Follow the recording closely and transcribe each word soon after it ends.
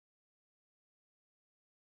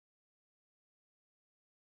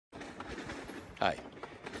Hi,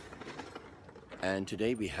 and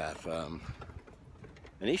today we have an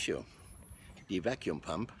issue. The vacuum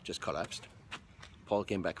pump just collapsed. Paul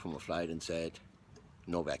came back from a flight and said,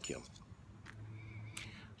 no vacuum.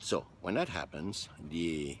 So when that happens,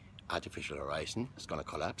 the artificial horizon is going to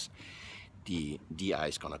collapse, the DI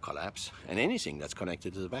is going to collapse, and anything that's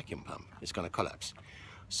connected to the vacuum pump is going to collapse.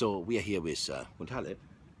 So we are here with Muntalib,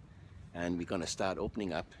 and we're going to start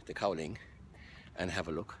opening up the cowling and have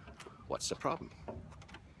a look. What's the problem?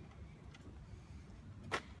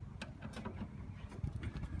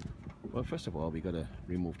 Well, first of all, we got to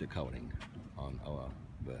remove the cowling on our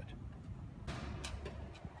bird.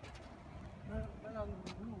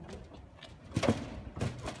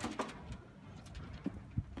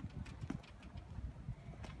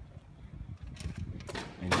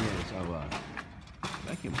 And here is our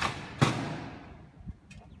vacuum pump.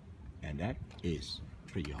 And that is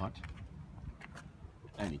pretty hot.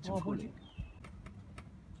 I need some cooling.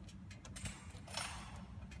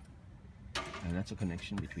 And that's a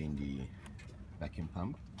connection between the vacuum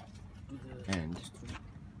pump and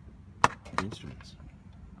the instruments.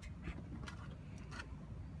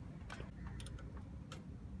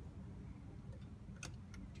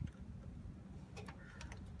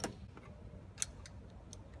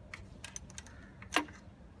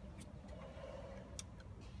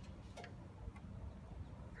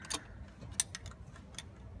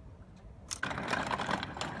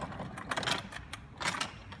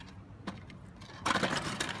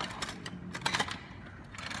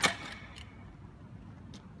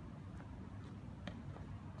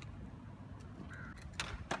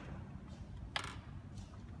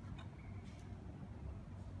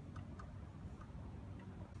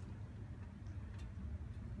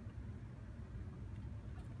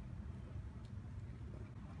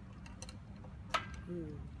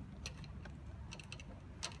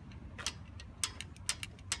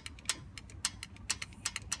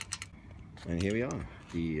 And here we are,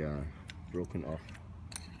 the broken off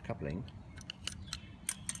coupling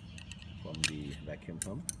from the vacuum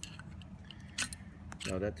pump.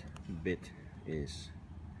 Now that bit is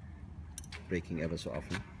breaking ever so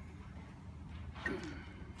often.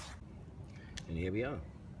 And here we are,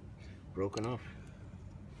 broken off.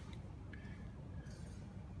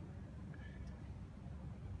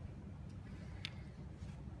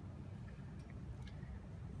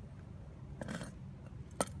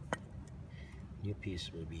 New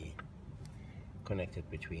piece will be connected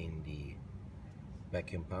between the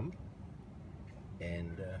vacuum pump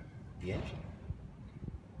and the engine.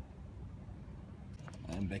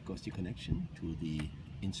 And back goes the connection to the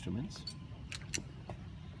instruments.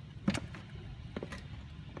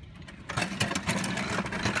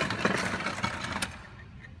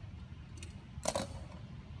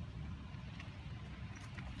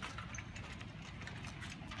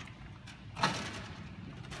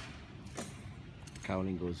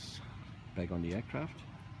 Cowling goes back on the aircraft,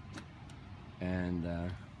 and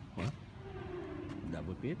well, that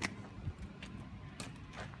would be it.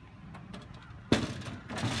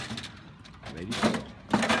 Ready to go.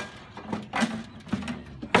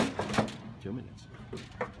 2 minutes.